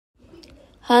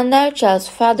Hande Ercel's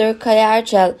father, Kaya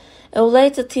Ercel,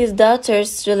 evaluated his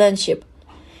daughter's relationship.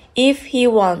 If he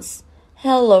wants.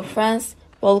 Hello friends,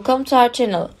 welcome to our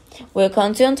channel. We'll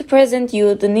continue to present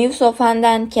you the news of Hande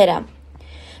and Kerem.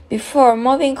 Before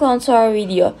moving on to our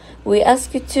video, we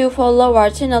ask you to follow our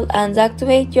channel and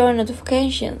activate your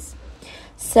notifications,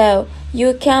 so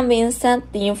you can be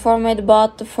instantly informed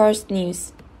about the first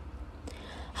news.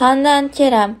 Hande and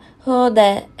Kerem, who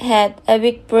had a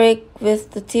big break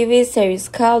with the TV series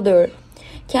Kaldır,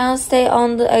 can stay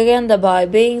on the agenda by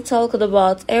being talked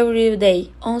about every day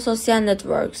on social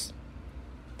networks.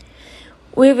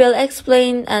 We will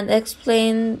explain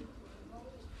the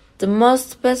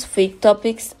most specific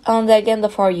topics on the agenda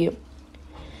for you.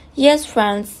 Yes,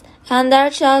 friends, Hande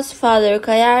Ercel's father,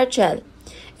 Kaya Ercel,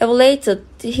 evaluated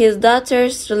his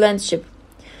daughter's relationship.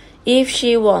 If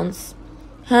she wants.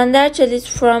 Hande Ercel is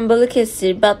from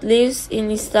Balıkesir but lives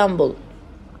in Istanbul.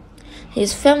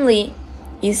 His family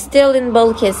is still in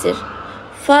Balıkesir.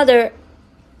 Father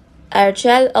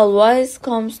Ercel always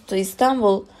comes to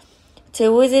Istanbul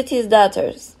to visit his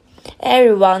daughters.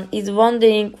 Everyone is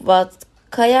wondering what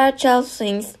Kaya Ercel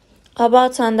thinks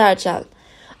about Hande Ercel.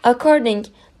 According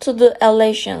to the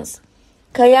allegations,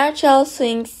 Kaya Ercel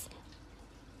thinks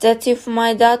that if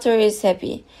my daughter is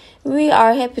happy, we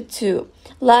are happy too.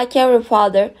 Like every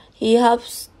father, he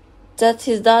hopes that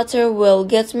his daughter will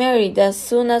get married as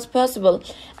soon as possible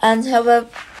and have a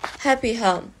happy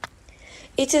home.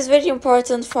 It is very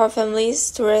important for families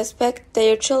to respect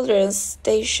their children's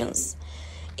decisions.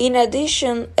 In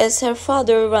addition, as her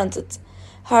father wanted,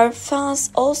 her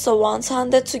fans also want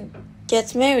Hande to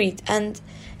get married and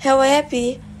have a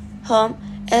happy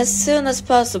home as soon as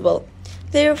possible.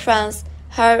 Dear friends,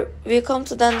 here we come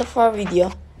to the end of our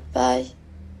video. Bye.